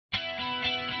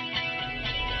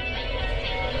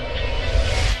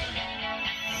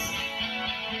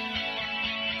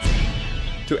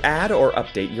To add or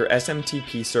update your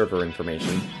SMTP server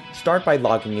information, start by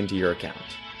logging into your account.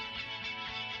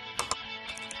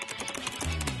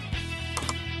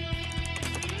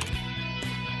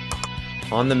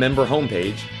 On the member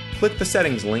homepage, click the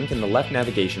settings link in the left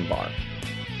navigation bar.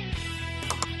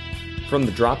 From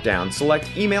the drop-down,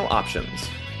 select Email Options.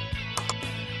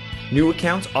 New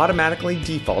accounts automatically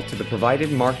default to the provided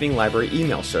MarketingLibrary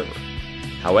email server.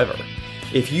 However,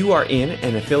 if you are in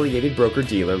an affiliated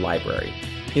broker-dealer library,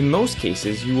 in most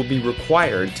cases you will be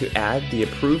required to add the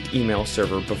approved email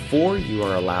server before you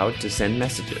are allowed to send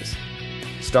messages.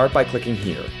 Start by clicking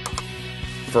here.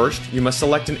 First, you must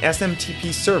select an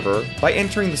SMTP server by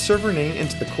entering the server name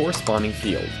into the corresponding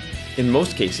field. In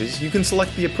most cases, you can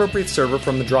select the appropriate server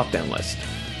from the drop-down list.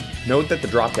 Note that the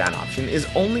drop-down option is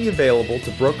only available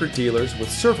to broker-dealers with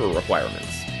server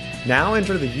requirements. Now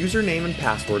enter the username and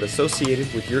password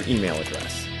associated with your email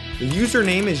address. The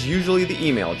username is usually the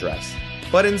email address,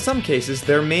 but in some cases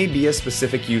there may be a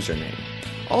specific username.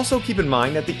 Also keep in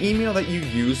mind that the email that you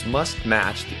use must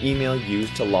match the email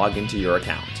used to log into your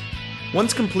account.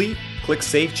 Once complete, click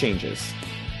Save Changes.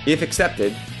 If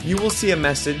accepted, you will see a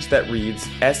message that reads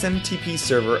SMTP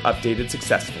server updated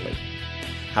successfully.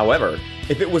 However,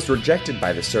 if it was rejected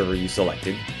by the server you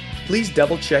selected, please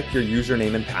double check your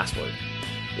username and password.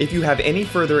 If you have any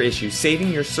further issues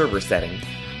saving your server setting,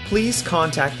 please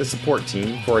contact the support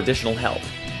team for additional help.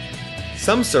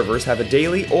 Some servers have a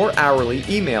daily or hourly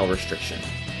email restriction.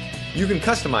 You can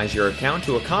customize your account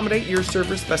to accommodate your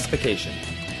server specification.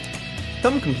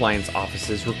 Some compliance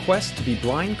offices request to be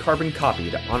blind carbon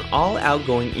copied on all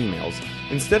outgoing emails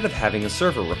instead of having a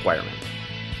server requirement.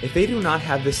 If they do not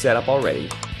have this set up already,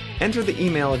 enter the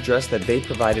email address that they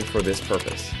provided for this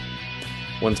purpose.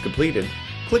 Once completed,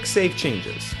 click Save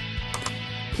Changes.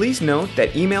 Please note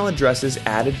that email addresses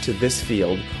added to this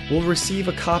field will receive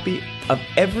a copy of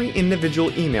every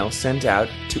individual email sent out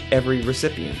to every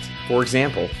recipient. For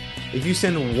example, if you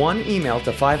send one email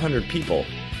to 500 people,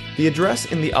 the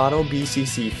address in the Auto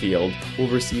BCC field will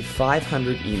receive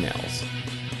 500 emails.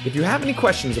 If you have any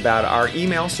questions about our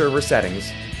email server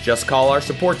settings, just call our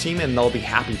support team and they'll be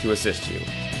happy to assist you.